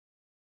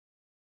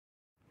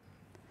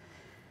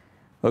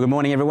Well, good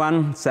morning,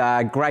 everyone. It's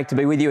great to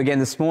be with you again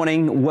this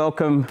morning.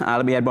 Welcome.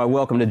 Let me add my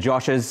welcome to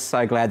Josh's.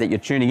 So glad that you're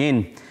tuning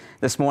in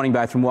this morning,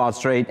 both from Wild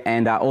Street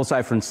and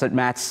also from St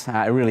Matt's.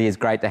 It really is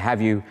great to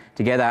have you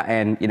together,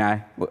 and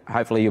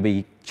hopefully you'll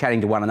be chatting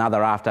to one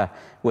another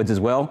afterwards as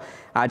well.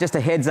 Just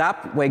a heads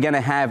up, we're going to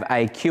have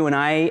a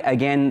Q&A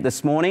again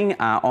this morning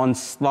on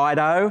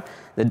Slido.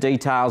 The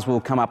details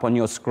will come up on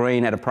your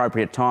screen at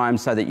appropriate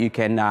times so that you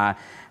can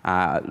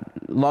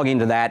log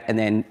into that and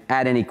then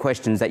add any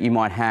questions that you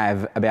might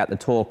have about the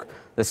talk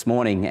this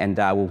morning, and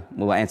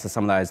we'll answer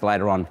some of those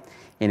later on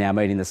in our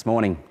meeting this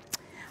morning.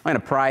 I'm going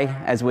to pray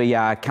as we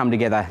come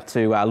together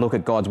to look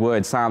at God's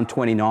Word. Psalm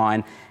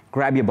 29.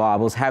 Grab your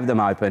Bibles, have them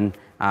open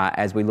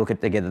as we look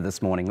at together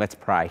this morning. Let's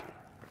pray.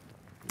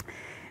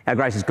 Our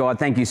gracious God,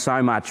 thank you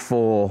so much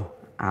for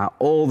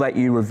all that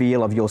you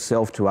reveal of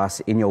yourself to us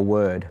in your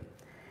Word,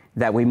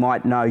 that we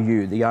might know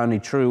you, the only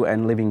true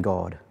and living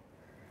God,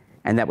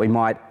 and that we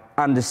might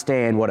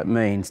understand what it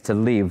means to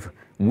live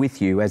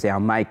with you as our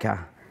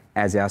Maker,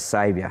 as our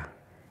Saviour,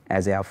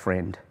 as our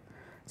friend.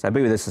 So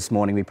be with us this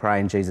morning, we pray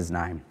in Jesus'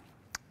 name.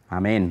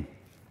 Amen.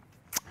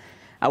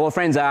 Well,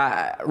 friends,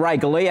 Ray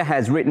Galea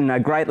has written a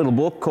great little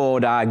book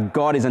called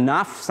God is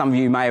Enough. Some of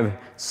you may have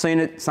seen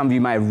it, some of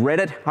you may have read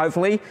it,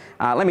 hopefully.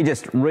 Let me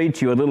just read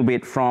to you a little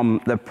bit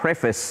from the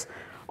preface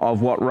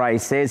of what Ray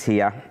says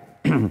here.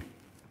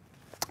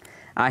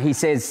 He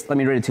says, let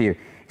me read it to you.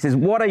 He says,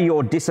 "What are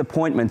your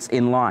disappointments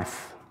in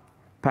life?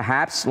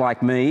 Perhaps,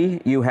 like me,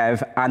 you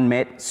have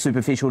unmet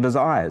superficial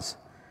desires.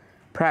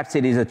 Perhaps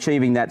it is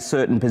achieving that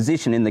certain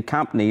position in the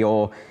company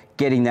or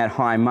getting that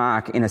high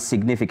mark in a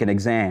significant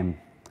exam.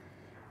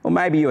 Or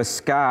maybe you are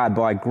scarred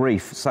by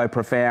grief so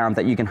profound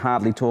that you can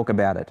hardly talk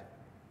about it.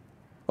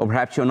 Or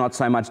perhaps you're not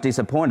so much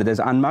disappointed as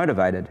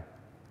unmotivated.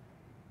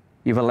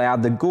 You've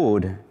allowed the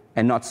good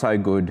and not so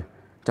good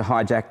to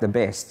hijack the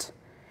best,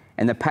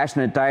 and the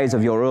passionate days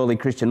of your early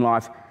Christian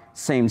life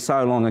seem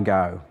so long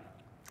ago.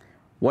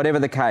 Whatever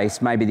the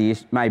case may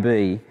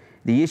be,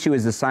 the issue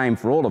is the same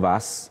for all of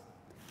us.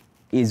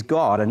 Is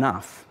God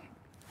enough?"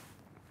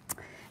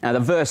 Now, the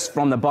verse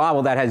from the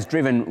Bible that has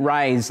driven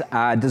Ray's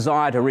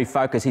desire to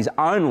refocus his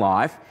own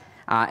life,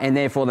 and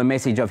therefore the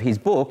message of his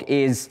book,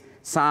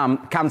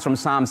 comes from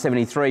Psalm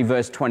 73,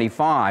 verse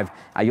 25.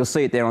 You'll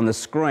see it there on the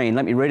screen.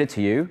 Let me read it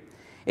to you.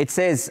 It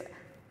says,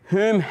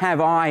 "Whom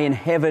have I in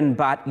heaven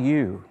but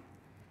you?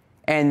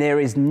 And there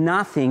is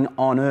nothing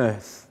on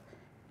earth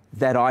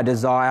that I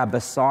desire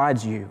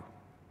besides you."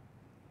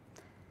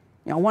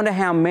 Now, I wonder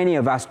how many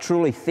of us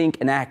truly think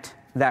and act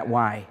that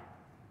way.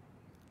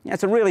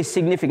 It's a really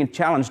significant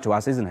challenge to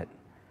us, isn't it?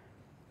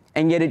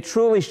 And yet it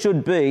truly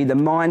should be the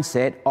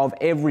mindset of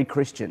every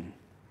Christian.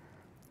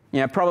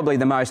 Probably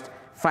the most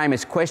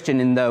famous question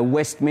in the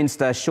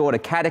Westminster Shorter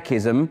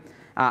Catechism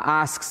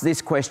asks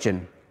this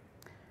question: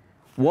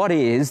 what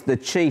is the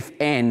chief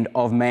end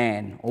of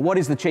man? Or what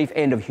is the chief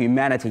end of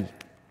humanity?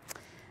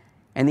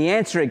 And the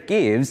answer it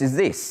gives is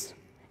this.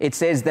 It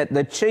says that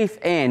the chief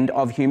end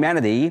of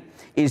humanity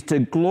is to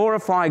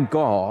glorify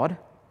God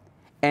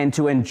and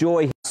to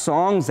enjoy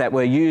songs that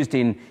were used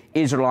in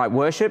Israelite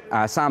worship.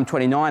 Psalm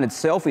 29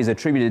 itself is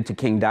attributed to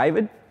King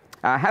David.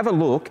 Have a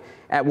look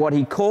at what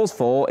he calls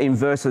for in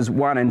verses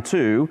 1 and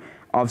 2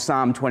 of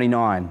Psalm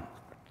 29.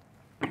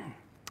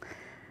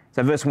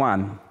 So verse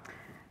 1,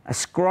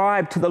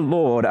 "Ascribe to the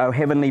Lord, O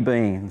heavenly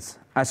beings.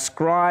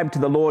 Ascribe to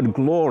the Lord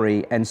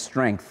glory and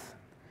strength.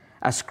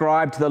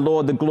 Ascribe to the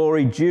Lord the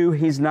glory due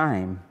his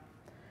name.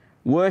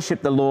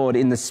 Worship the Lord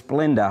in the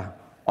splendour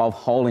of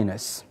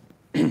holiness."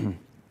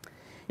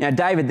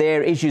 David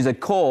there issues a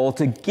call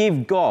to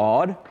give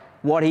God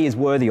what he is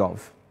worthy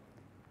of.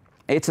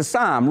 It's a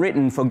psalm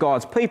written for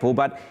God's people,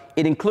 but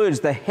it includes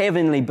the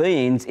heavenly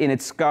beings in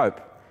its scope.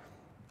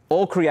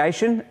 All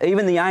creation,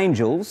 even the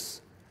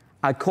angels,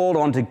 are called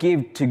on to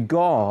give to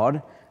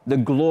God the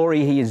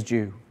glory he is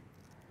due.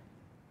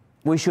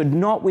 We should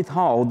not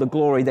withhold the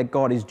glory that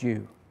God is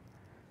due.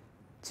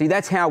 See,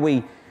 that's how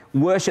we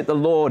worship the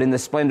Lord in the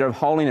splendour of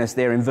holiness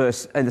there in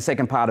the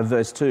second part of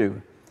verse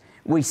 2.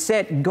 We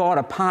set God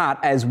apart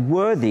as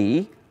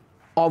worthy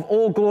of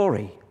all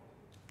glory,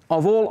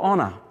 of all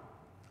honour,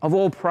 of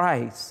all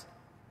praise.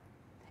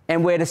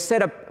 And we are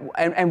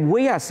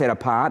set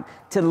apart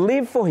to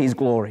live for his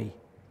glory,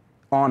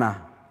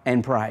 honour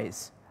and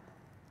praise.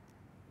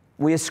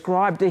 We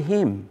ascribe to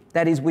him,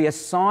 that is, we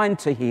assign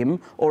to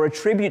him or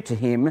attribute to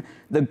him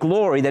the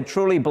glory that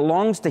truly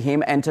belongs to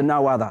him and to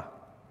no other.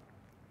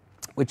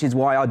 Which is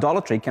why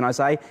idolatry, can I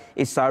say,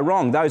 is so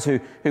wrong. Those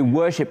who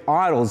worship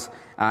idols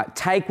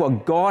take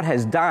what God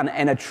has done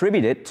and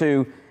attribute it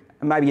to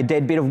maybe a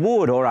dead bit of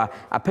wood or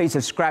a piece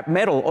of scrap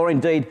metal, or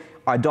indeed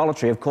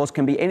idolatry, of course,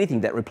 can be anything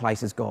that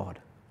replaces God.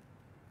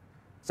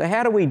 So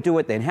how do we do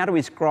it then? How do we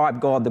ascribe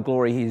God the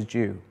glory he is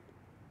due?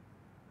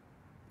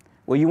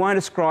 Well, you won't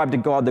ascribe to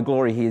God the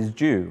glory he is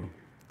due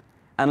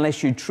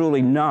unless you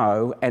truly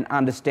know and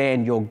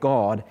understand your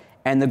God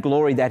and the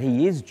glory that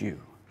he is due.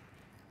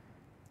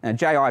 Now,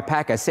 J.I.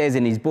 Packer says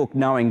in his book,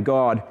 Knowing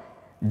God,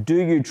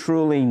 do you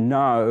truly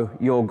know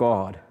your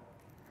God?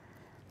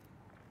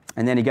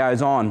 And then he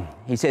goes on.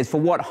 He says,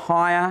 for what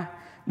higher,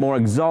 more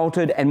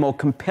exalted and more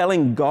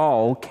compelling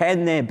goal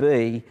can there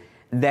be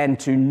than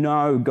to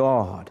know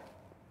God?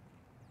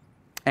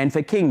 And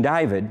for King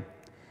David,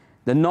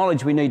 the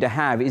knowledge we need to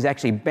have is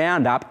actually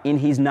bound up in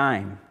his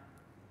name.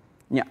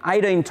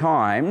 18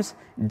 times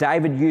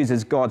David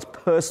uses God's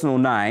personal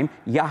name,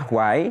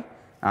 Yahweh,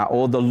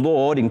 or the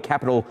Lord in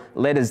capital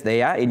letters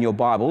there in your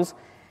Bibles,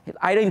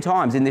 18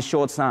 times in this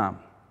short psalm.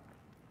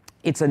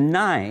 It's a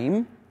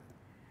name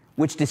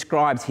which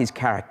describes his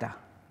character.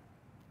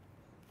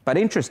 But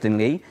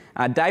interestingly,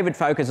 David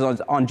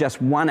focuses on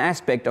just one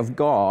aspect of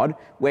God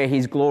where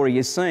his glory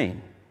is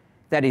seen.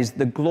 That is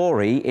the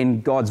glory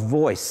in God's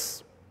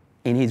voice,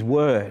 in his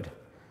word.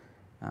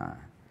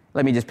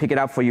 Let me just pick it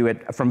up for you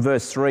from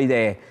verse 3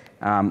 there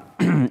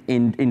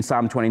in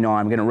Psalm 29.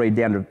 I'm going to read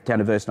down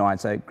to verse 9,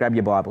 so grab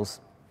your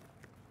Bibles.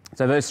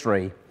 So verse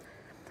 3,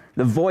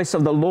 the voice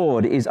of the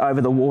Lord is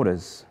over the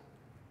waters.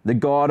 The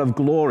God of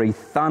glory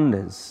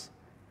thunders.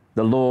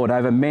 The Lord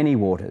over many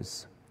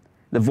waters.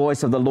 The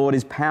voice of the Lord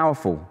is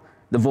powerful.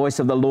 The voice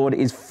of the Lord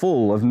is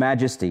full of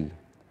majesty.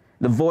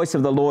 The voice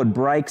of the Lord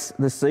breaks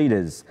the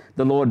cedars.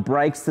 The Lord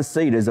breaks the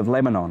cedars of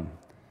Lebanon.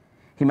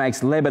 He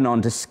makes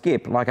Lebanon to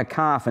skip like a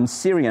calf and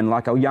Syrian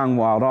like a young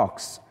wild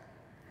ox.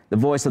 The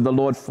voice of the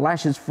Lord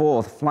flashes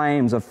forth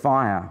flames of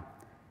fire.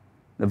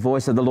 The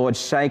voice of the Lord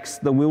shakes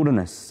the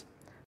wilderness.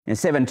 And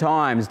 7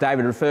 times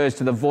David refers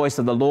to the voice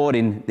of the Lord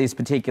in this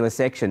particular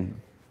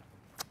section.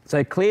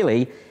 So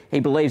clearly, he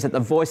believes that the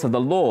voice of the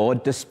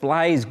Lord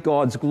displays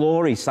God's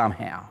glory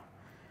somehow.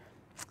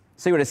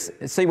 See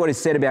what is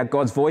said about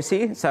God's voice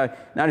here? So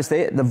notice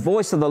there, the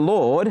voice of the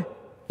Lord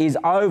is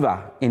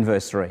over in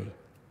verse 3.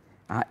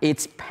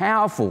 It's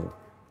powerful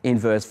in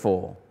verse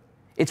 4.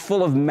 It's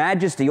full of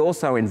majesty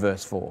also in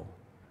verse 4.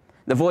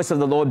 The voice of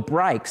the Lord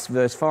breaks,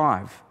 verse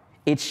 5.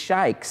 It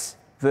shakes,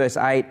 verse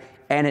 8,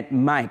 and it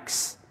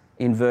makes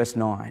in verse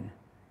 9.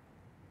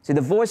 See, the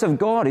voice of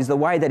God is the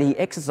way that he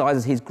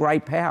exercises his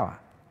great power.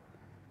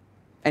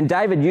 And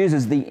David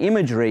uses the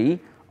imagery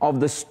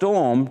of the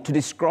storm to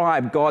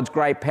describe God's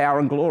great power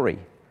and glory.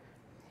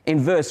 In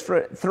verse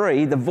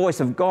 3, the voice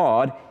of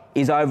God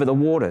is over the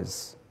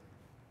waters.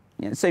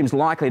 It seems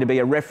likely to be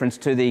a reference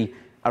to the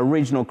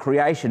original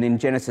creation in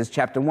Genesis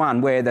chapter 1,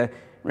 where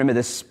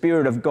the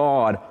Spirit of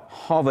God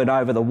hovered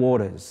over the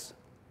waters.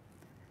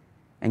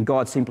 And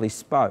God simply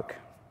spoke,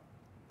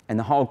 and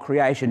the whole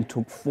creation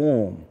took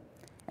form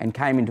and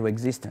came into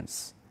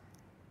existence.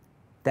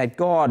 That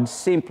God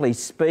simply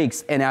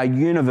speaks and our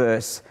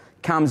universe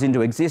comes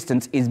into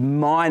existence is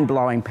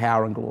mind-blowing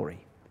power and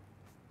glory.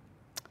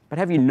 But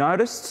have you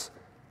noticed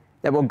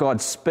that when God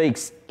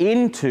speaks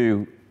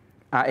into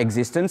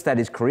existence, that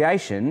is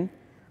creation,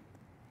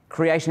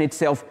 creation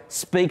itself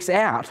speaks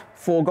out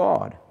for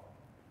God.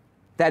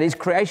 That is,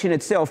 creation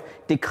itself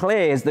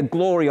declares the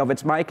glory of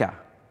its maker.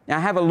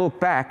 Now have a look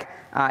back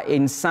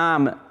in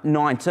Psalm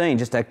 19,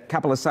 just a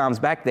couple of psalms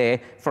back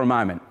there for a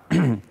moment,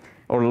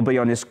 or it'll be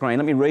on your screen.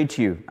 Let me read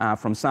to you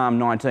from Psalm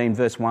 19,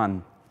 verse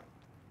 1.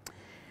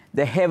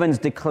 The heavens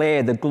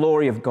declare the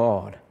glory of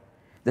God.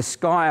 The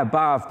sky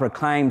above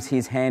proclaims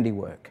his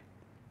handiwork.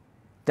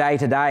 Day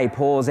to day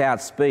pours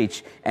out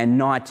speech, and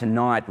night to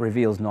night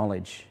reveals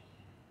knowledge.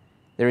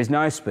 There is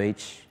no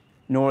speech,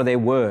 nor are there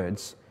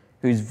words,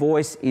 whose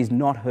voice is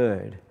not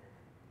heard.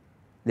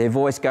 Their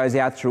voice goes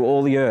out through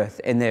all the earth,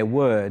 and their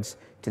words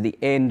to the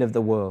end of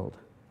the world.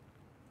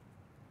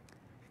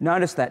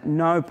 Notice that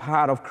no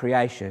part of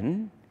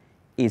creation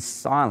is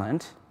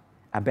silent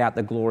about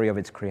the glory of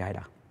its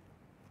creator.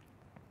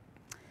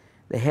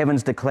 The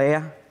heavens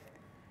declare,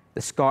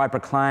 the sky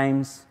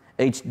proclaims,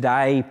 each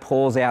day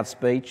pours out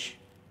speech,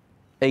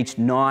 each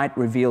night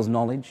reveals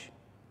knowledge.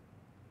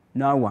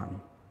 No one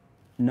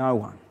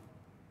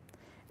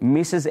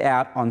misses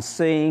out on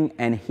seeing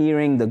and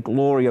hearing the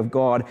glory of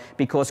God,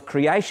 because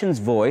creation's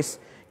voice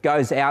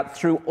goes out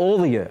through all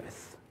the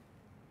earth.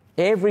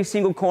 Every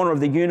single corner of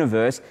the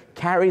universe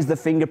carries the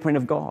fingerprint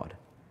of God.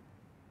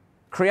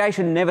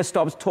 Creation never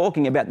stops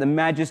talking about the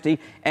majesty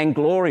and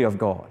glory of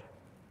God.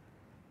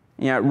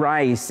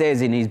 Ray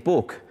says in his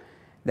book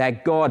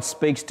that God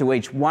speaks to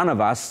each one of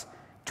us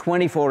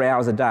 24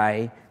 hours a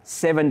day,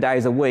 7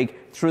 days a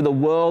week, through the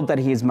world that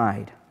he has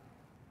made.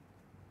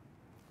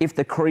 If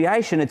the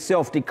creation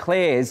itself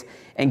declares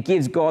and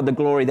gives God the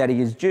glory that he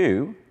is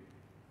due,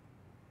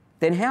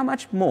 then how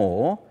much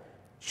more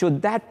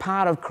should that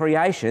part of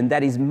creation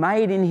that is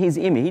made in his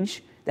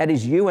image, that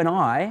is you and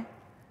I,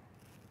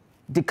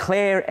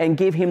 declare and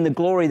give him the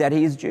glory that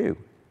he is due?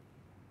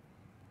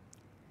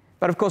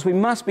 But of course, we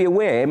must be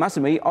aware,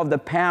 mustn't we, of the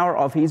power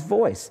of his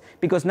voice.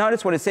 Because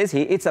notice what it says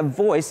here, it's a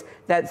voice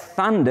that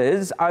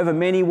thunders over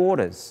many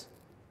waters.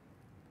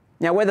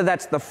 Now, whether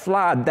that's the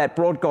flood that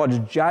brought God's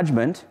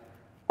judgment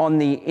on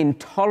the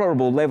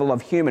intolerable level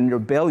of human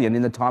rebellion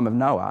in the time of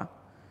Noah,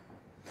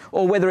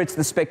 or whether it's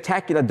the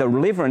spectacular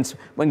deliverance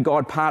when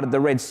God parted the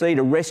Red Sea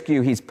to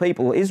rescue his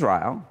people,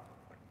 Israel,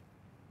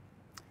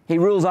 he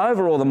rules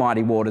over all the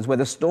mighty waters,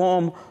 whether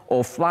storm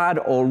or flood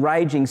or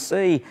raging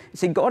sea.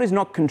 See, God is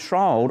not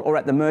controlled or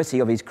at the mercy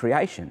of his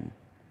creation.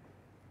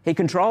 He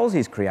controls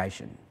his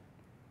creation.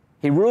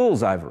 He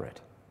rules over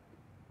it.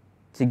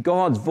 See,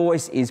 God's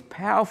voice is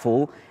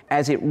powerful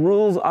as it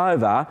rules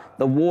over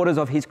the waters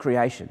of his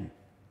creation.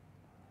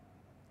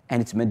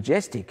 And it's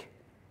majestic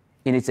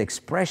in its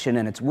expression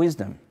and its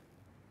wisdom.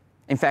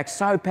 In fact,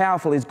 so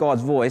powerful is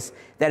God's voice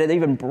that it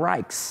even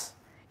breaks.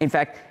 In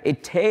fact,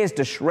 it tears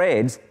to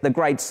shreds the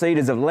great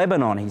cedars of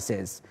Lebanon, he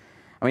says.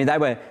 I mean, they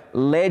were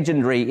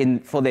legendary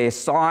for their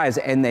size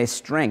and their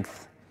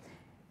strength.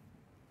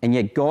 And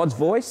yet God's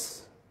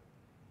voice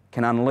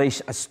can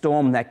unleash a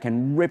storm that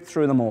can rip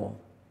through them all.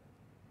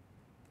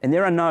 And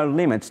there are no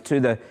limits to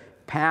the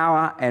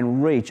power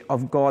and reach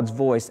of God's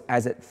voice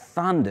as it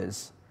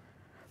thunders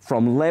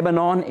from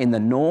Lebanon in the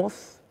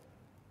north,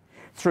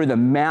 through the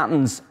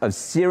mountains of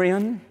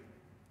Sirion,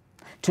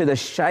 to the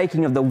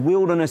shaking of the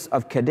wilderness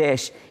of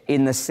Kadesh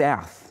in the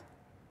south.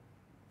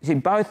 You see,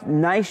 both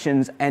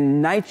nations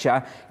and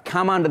nature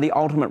come under the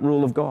ultimate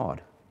rule of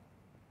God.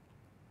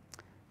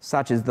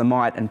 Such is the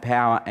might and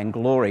power and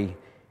glory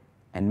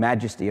and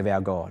majesty of our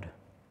God.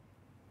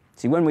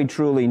 See, when we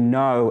truly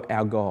know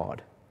our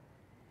God,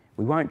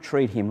 we won't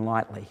treat him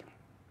lightly.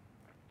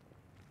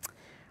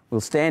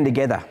 We'll stand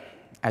together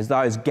as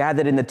those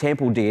gathered in the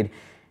temple did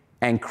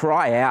and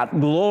cry out,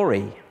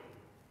 "Glory!"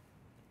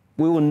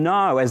 We will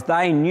know, as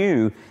they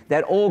knew,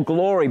 that all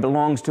glory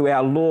belongs to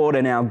our Lord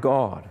and our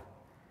God.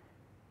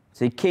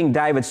 See, King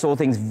David saw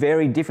things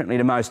very differently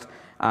to most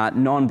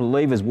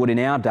non-believers would in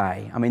our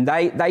day. I mean,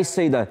 they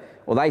saw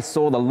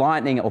the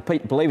lightning, or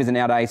believers in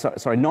our day,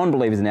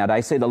 non-believers in our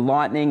day, see the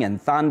lightning and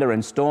thunder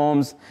and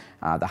storms,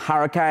 the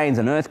hurricanes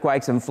and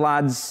earthquakes and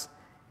floods,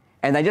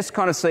 and they just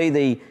kind of see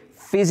the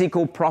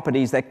physical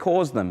properties that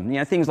cause them,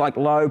 things like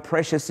low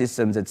pressure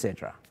systems,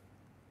 etc.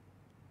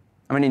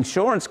 I mean,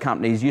 insurance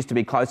companies used to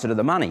be closer to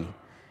the money.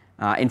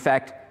 In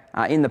fact,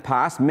 in the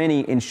past,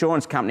 many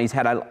insurance companies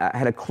had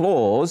a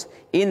clause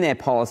in their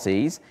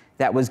policies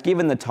that was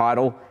given the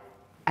title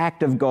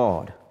Act of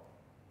God.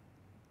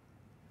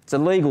 It's a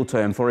legal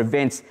term for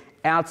events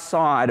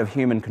outside of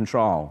human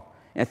control.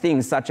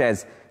 Things such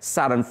as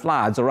sudden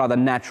floods or other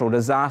natural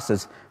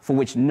disasters for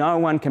which no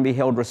one can be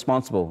held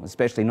responsible,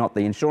 especially not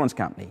the insurance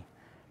company.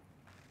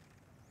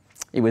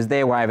 It was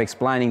their way of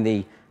explaining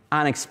the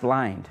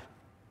unexplained,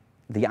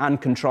 the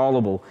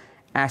uncontrollable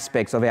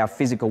aspects of our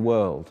physical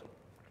world.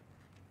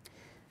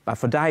 But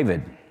for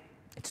David,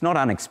 it's not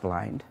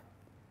unexplained.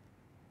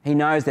 He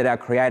knows that our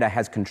Creator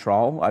has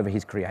control over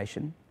his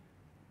creation.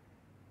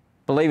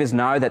 Believers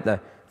know that the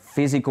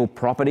physical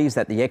properties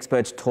that the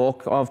experts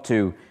talk of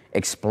to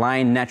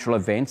explain natural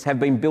events have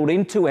been built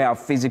into our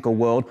physical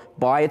world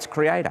by its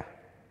Creator,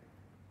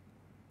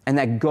 and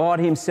that God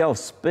himself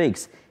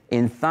speaks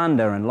in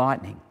thunder and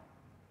lightning.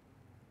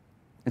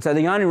 And so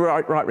the only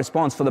right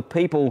response for the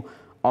people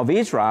of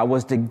Israel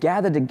was to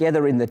gather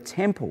together in the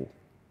temple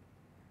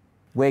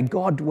where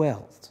God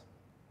dwells,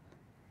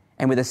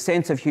 and with a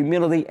sense of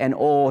humility and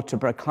awe to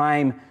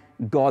proclaim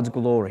God's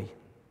glory.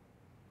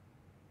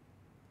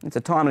 It's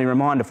a timely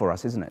reminder for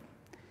us, isn't it?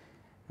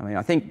 I mean,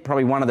 I think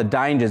probably one of the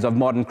dangers of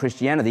modern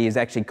Christianity is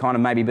actually kind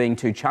of maybe being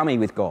too chummy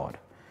with God,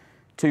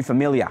 too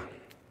familiar.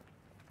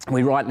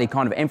 We rightly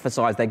kind of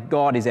emphasise that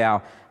God is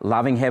our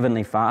loving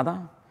Heavenly Father,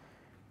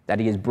 that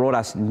he has brought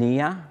us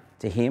near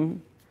to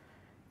him,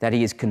 that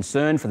he is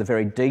concerned for the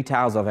very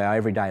details of our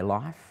everyday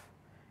life,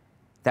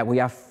 that we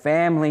are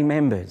family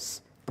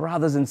members,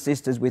 brothers and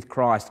sisters with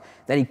Christ,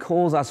 that he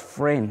calls us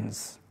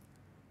friends.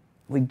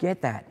 We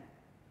get that.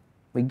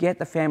 We get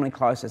the family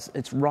closest.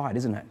 It's right,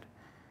 isn't it?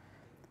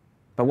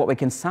 But what we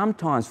can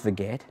sometimes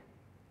forget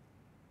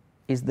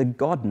is the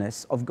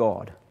godness of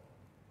God,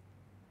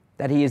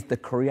 that he is the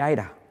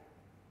creator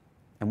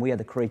and we are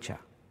the creature,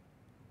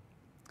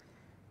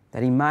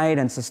 that he made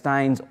and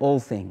sustains all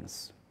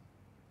things,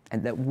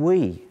 and that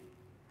we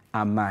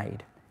are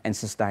made and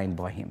sustained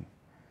by him.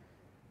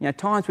 At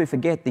times we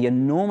forget the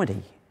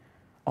enormity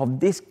of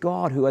this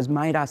God who has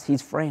made us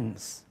his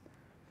friends.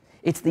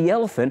 It's the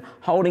elephant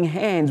holding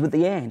hands with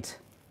the ant.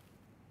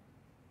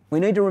 We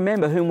need to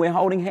remember whom we're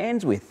holding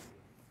hands with.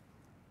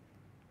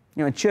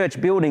 Church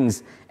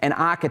buildings and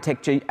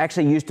architecture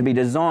actually used to be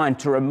designed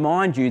to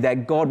remind you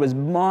that God was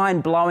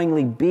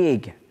mind-blowingly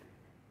big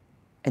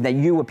and that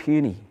you were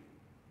puny,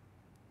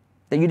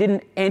 that you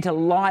didn't enter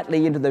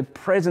lightly into the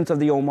presence of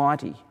the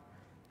Almighty.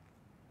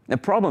 The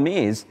problem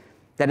is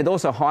that it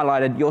also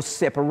highlighted your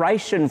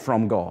separation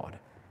from God.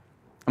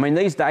 I mean,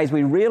 these days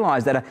we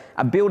realise that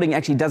a building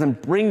actually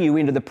doesn't bring you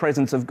into the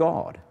presence of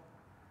God.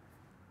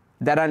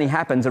 That only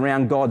happens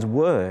around God's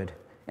Word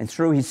and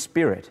through his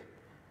Spirit.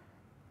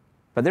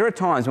 But there are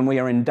times when we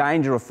are in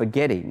danger of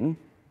forgetting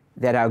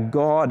that our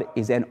God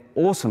is an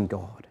awesome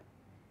God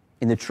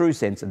in the true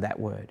sense of that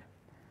word,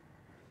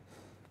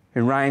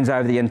 who reigns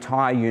over the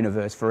entire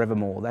universe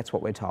forevermore. That's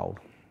what we're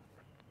told.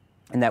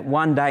 And that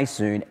one day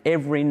soon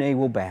every knee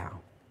will bow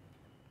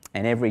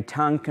and every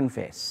tongue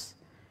confess,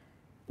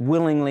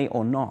 willingly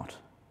or not,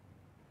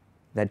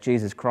 that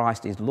Jesus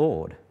Christ is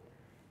Lord,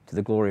 to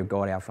the glory of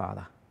God our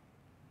Father.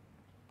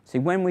 See,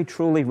 when we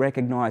truly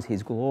recognise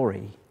his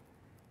glory,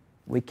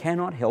 we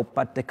cannot help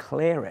but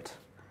declare it.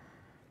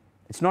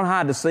 It's not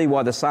hard to see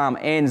why the psalm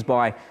ends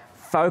by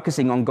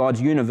focusing on God's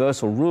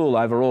universal rule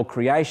over all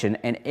creation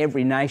and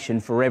every nation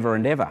forever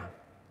and ever.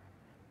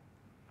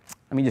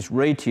 Let me just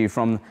read to you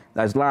from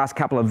those last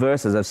couple of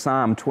verses of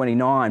Psalm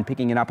 29,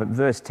 picking it up at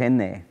verse 10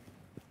 there.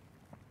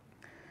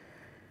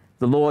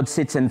 The Lord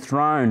sits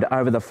enthroned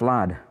over the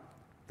flood.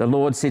 The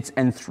Lord sits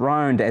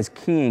enthroned as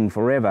King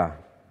forever.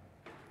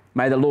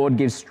 May the Lord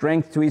give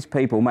strength to his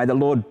people. May the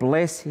Lord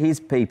bless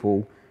his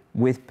people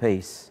with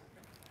peace.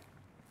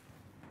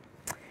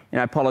 You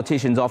know,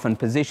 politicians often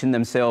position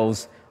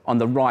themselves on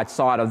the right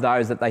side of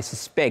those that they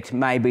suspect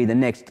may be the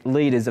next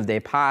leaders of their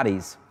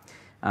parties.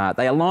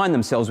 They align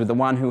themselves with the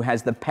one who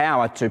has the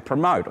power to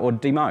promote or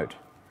demote.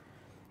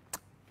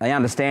 They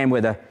understand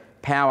where the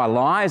power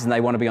lies and they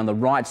want to be on the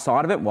right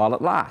side of it while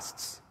it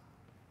lasts.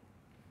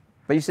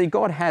 But you see,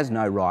 God has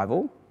no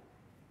rival.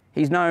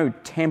 He's no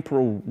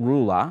temporal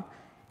ruler.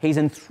 He's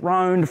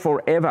enthroned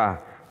forever,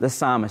 the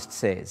psalmist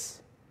says.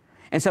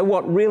 And so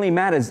what really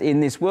matters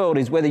in this world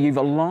is whether you've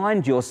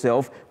aligned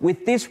yourself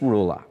with this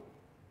ruler,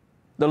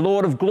 the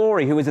Lord of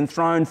glory who is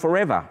enthroned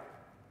forever.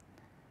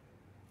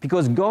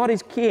 Because God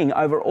is king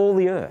over all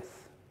the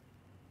earth,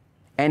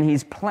 and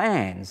his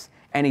plans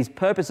and his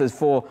purposes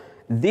for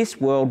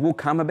this world will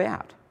come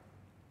about.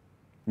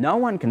 No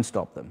one can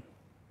stop them.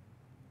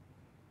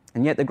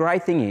 And yet the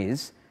great thing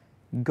is,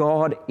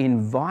 God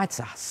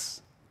invites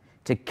us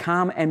to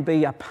come and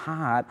be a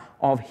part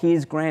of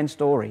his grand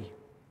story.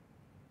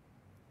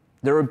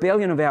 The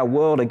rebellion of our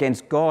world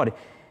against God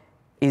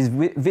is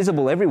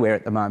visible everywhere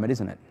at the moment,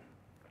 isn't it?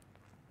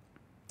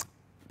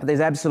 But there's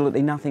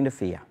absolutely nothing to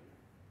fear.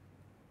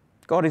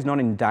 God is not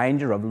in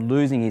danger of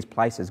losing his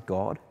place as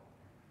God,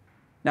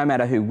 no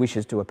matter who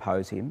wishes to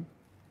oppose him.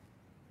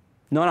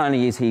 Not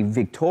only is he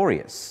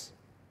victorious,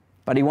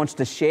 but he wants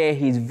to share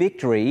his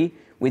victory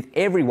with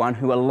everyone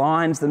who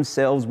aligns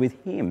themselves with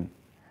him.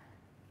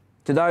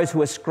 To those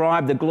who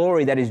ascribe the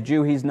glory that is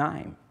due his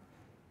name,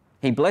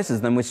 he blesses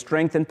them with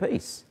strength and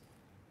peace.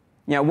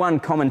 You know, one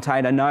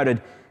commentator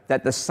noted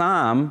that the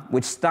psalm,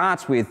 which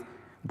starts with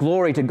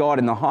glory to God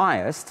in the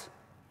highest,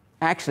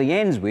 actually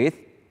ends with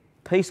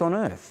peace on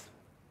earth.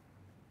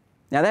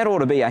 Now that ought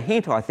to be a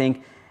hint, I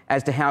think,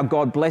 as to how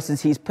God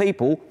blesses his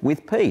people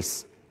with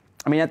peace.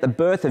 I mean, at the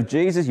birth of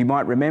Jesus, you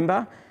might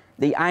remember,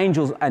 the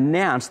angels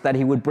announced that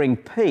he would bring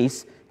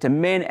peace to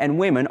men and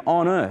women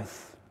on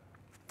earth.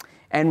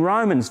 And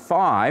Romans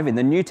 5, in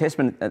the New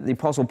Testament, the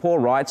Apostle Paul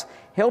writes,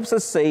 helps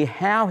us see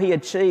how he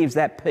achieves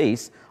that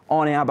peace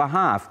on our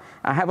behalf.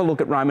 Have a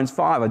look at Romans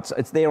 5.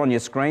 It's there on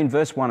your screen,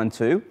 verse 1 and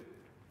 2.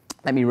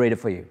 Let me read it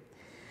for you.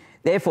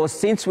 Therefore,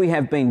 since we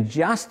have been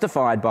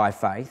justified by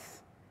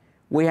faith,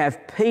 we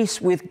have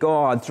peace with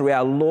God through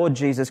our Lord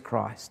Jesus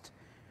Christ.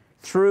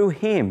 Through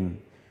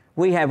him,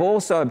 we have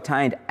also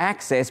obtained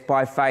access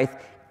by faith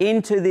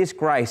into this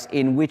grace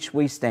in which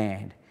we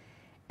stand,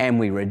 and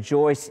we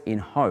rejoice in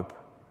hope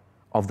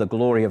of the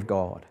glory of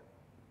God.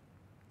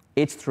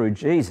 It's through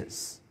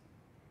Jesus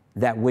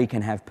that we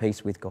can have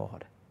peace with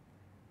God.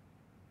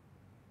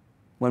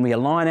 When we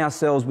align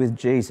ourselves with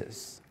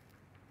Jesus,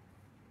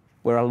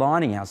 we're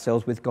aligning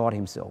ourselves with God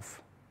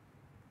himself.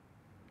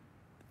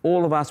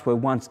 All of us were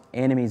once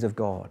enemies of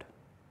God,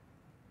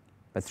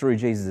 but through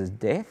Jesus'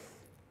 death,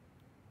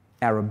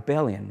 our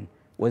rebellion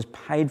was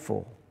paid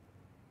for.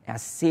 Our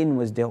sin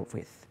was dealt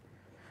with.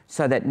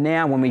 So that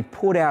now when we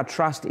put our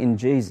trust in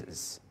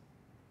Jesus,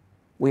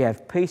 we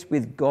have peace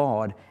with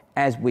God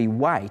as we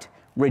wait,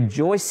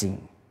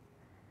 rejoicing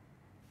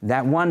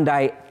that one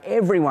day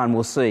everyone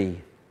will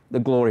see the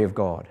glory of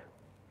God.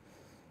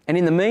 And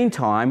in the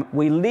meantime,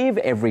 we live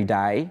every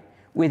day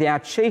with our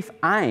chief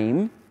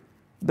aim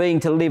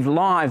being to live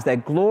lives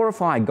that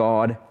glorify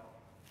God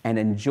and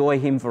enjoy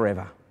him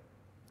forever.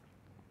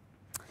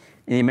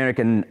 The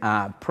American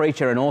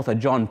preacher and author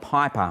John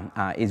Piper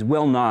is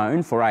well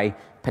known for a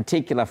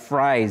particular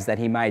phrase that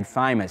he made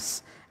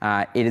famous.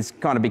 It has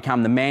kind of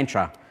become the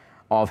mantra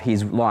of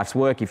his life's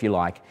work, if you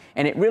like.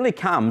 And it really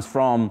comes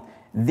from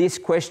this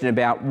question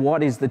about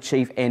what is the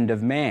chief end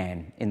of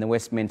man in the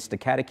Westminster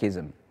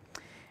Catechism.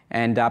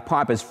 And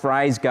Piper's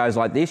phrase goes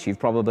like this, you've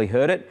probably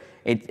heard it.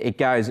 It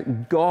goes,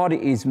 God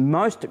is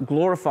most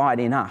glorified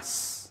in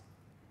us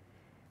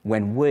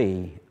when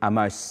we are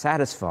most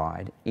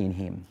satisfied in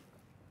him.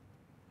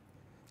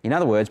 In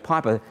other words,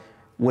 Piper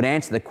would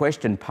answer the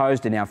question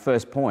posed in our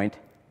first point,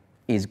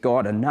 is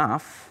God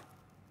enough?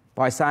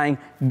 By saying,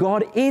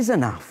 God is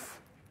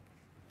enough.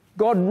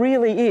 God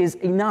really is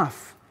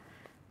enough.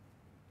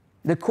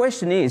 The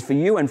question is, for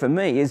you and for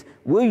me, is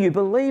will you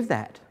believe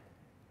that?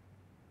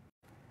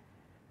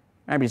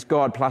 Maybe it's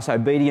God plus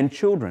obedient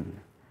children,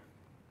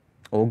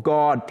 or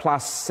God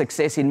plus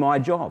success in my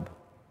job.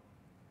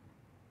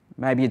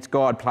 Maybe it's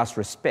God plus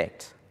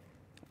respect,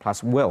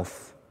 plus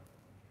wealth,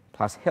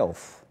 plus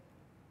health,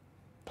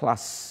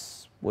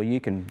 plus, well,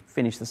 you can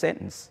finish the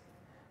sentence.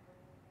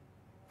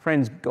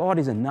 Friends, God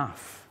is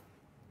enough.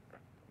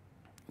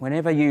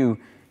 Whenever you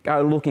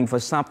go looking for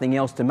something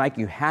else to make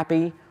you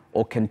happy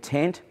or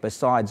content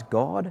besides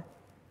God,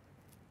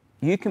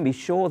 you can be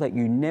sure that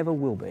you never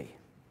will be.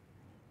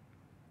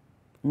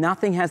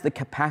 Nothing has the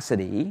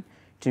capacity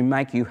to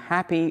make you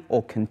happy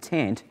or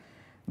content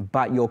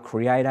but your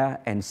Creator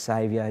and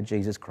Saviour,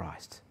 Jesus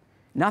Christ.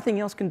 Nothing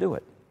else can do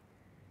it.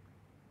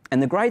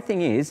 And the great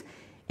thing is,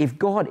 if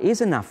God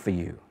is enough for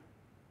you,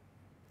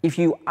 if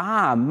you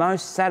are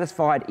most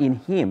satisfied in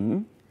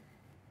Him,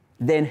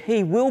 then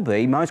He will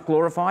be most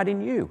glorified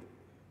in you,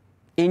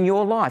 in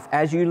your life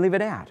as you live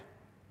it out.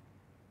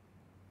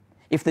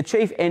 If the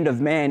chief end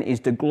of man is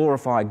to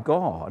glorify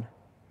God,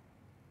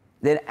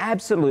 then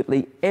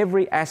absolutely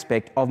every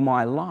aspect of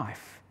my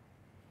life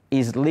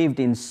is lived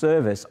in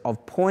service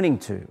of pointing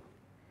to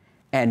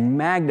and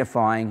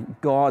magnifying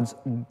God's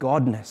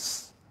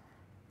godness,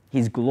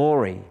 His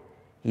glory,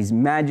 His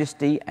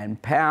majesty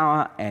and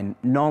power and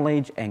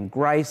knowledge and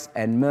grace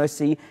and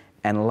mercy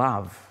and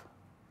love.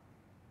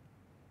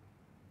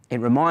 It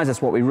reminds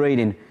us what we read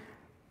in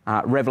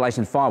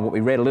Revelation 5, what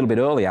we read a little bit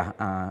earlier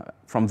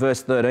from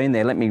verse 13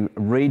 there. Let me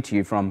read to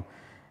you from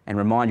and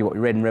remind you what we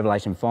read in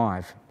Revelation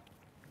 5.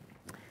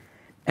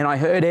 And I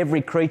heard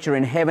every creature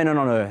in heaven and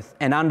on earth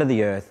and under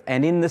the earth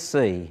and in the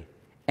sea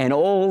and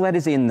all that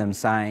is in them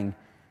saying,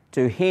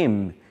 to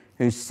Him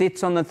who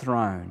sits on the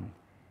throne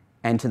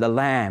and to the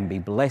Lamb be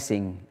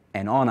blessing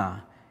and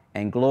honour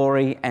and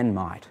glory and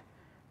might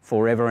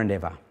forever and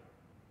ever.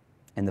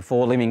 And the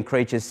four living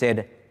creatures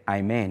said,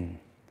 Amen.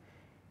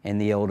 And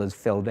the elders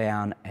fell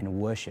down and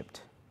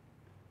worshipped.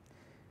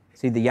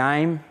 See, the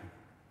aim,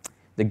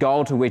 the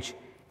goal to which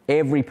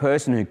every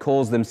person who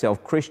calls themselves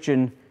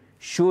Christian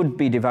should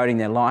be devoting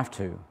their life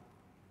to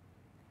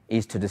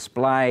is to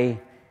display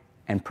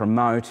and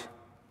promote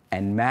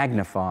and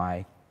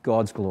magnify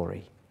God's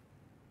glory,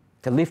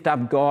 to lift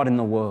up God in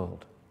the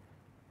world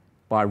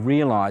by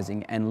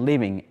realising and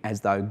living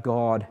as though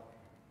God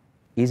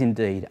is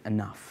indeed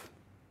enough.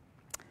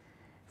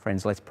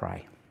 Friends, let's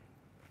pray.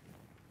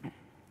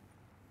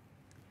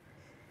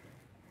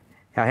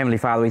 Our Heavenly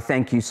Father, we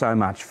thank You so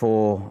much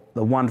for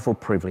the wonderful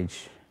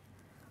privilege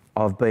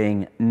of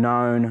being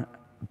known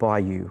by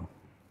You,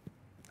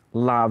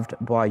 loved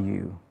by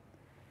You,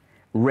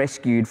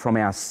 rescued from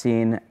our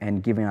sin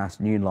and giving us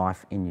new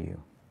life in You.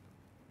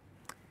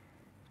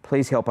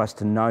 Please help us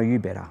to know You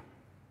better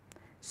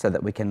so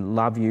that we can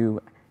love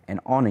You and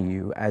honour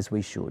You as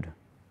we should.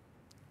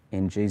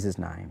 In Jesus'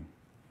 name,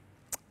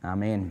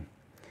 amen.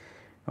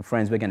 Well,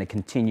 friends, we're going to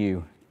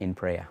continue in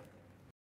prayer.